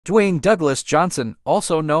Dwayne Douglas Johnson,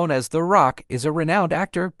 also known as The Rock, is a renowned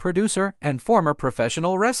actor, producer, and former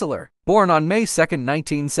professional wrestler. Born on May 2,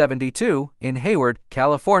 1972, in Hayward,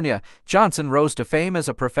 California, Johnson rose to fame as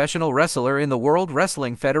a professional wrestler in the World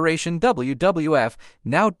Wrestling Federation (WWF),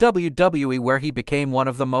 now WWE, where he became one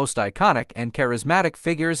of the most iconic and charismatic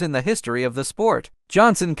figures in the history of the sport.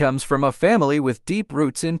 Johnson comes from a family with deep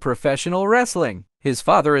roots in professional wrestling. His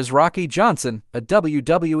father is Rocky Johnson, a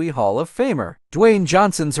WWE Hall of Famer. Dwayne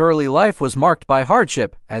Johnson's early life was marked by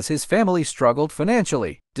hardship, as his family struggled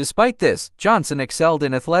financially. Despite this, Johnson excelled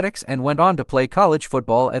in athletics and went on to play college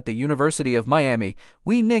football at the University of Miami,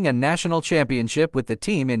 winning a national championship with the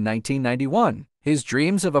team in 1991. His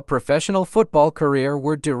dreams of a professional football career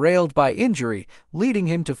were derailed by injury, leading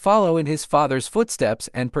him to follow in his father's footsteps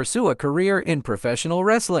and pursue a career in professional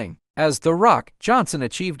wrestling. As The Rock, Johnson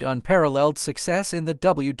achieved unparalleled success in the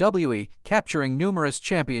WWE, capturing numerous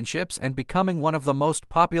championships and becoming one of the most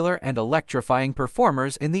popular and electrifying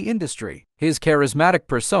performers in the industry. His charismatic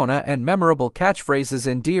persona and memorable catchphrases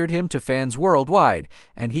endeared him to fans worldwide,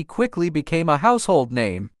 and he quickly became a household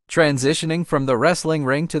name. Transitioning from the wrestling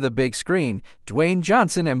ring to the big screen, Dwayne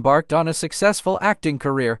Johnson embarked on a successful acting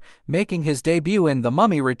career, making his debut in The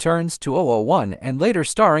Mummy Returns 2001 and later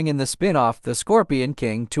starring in the spin-off The Scorpion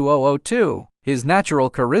King 2002. His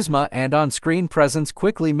natural charisma and on-screen presence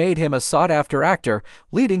quickly made him a sought-after actor,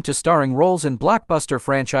 leading to starring roles in blockbuster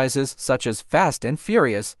franchises such as Fast and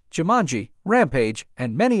Furious, Jumanji, Rampage,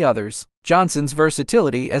 and many others. Johnson's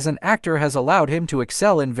versatility as an actor has allowed him to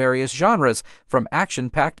excel in various genres, from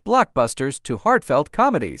action-packed blockbusters to heartfelt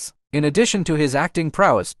comedies. In addition to his acting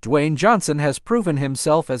prowess, Dwayne Johnson has proven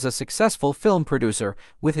himself as a successful film producer,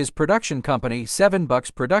 with his production company 7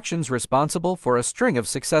 Bucks Productions responsible for a string of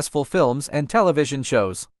successful films and television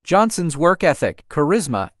shows. Johnson's work ethic,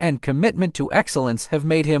 charisma, and commitment to excellence have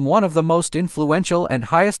made him one of the most influential and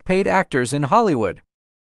highest-paid actors in Hollywood.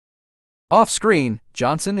 Off-screen,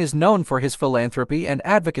 Johnson is known for his philanthropy and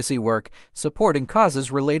advocacy work, supporting causes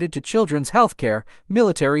related to children's health care,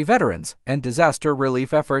 military veterans, and disaster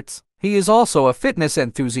relief efforts. He is also a fitness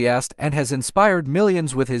enthusiast and has inspired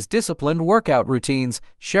millions with his disciplined workout routines,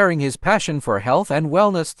 sharing his passion for health and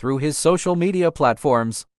wellness through his social media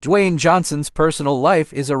platforms. Dwayne Johnson's personal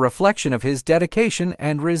life is a reflection of his dedication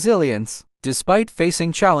and resilience. Despite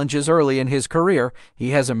facing challenges early in his career, he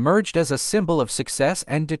has emerged as a symbol of success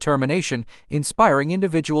and determination, inspiring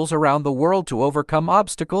individuals around the world to overcome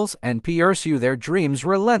obstacles and pursue their dreams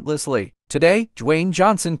relentlessly. Today, Dwayne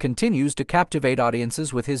Johnson continues to captivate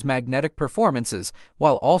audiences with his magnetic performances,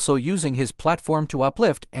 while also using his platform to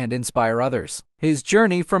uplift and inspire others. His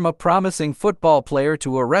journey from a promising football player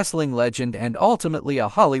to a wrestling legend and ultimately a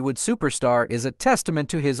Hollywood superstar is a testament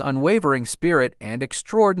to his unwavering spirit and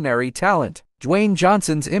extraordinary talent. Dwayne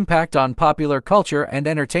Johnson's impact on popular culture and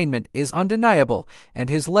entertainment is undeniable, and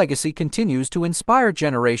his legacy continues to inspire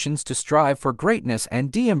generations to strive for greatness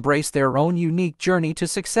and embrace their own unique journey to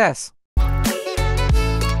success.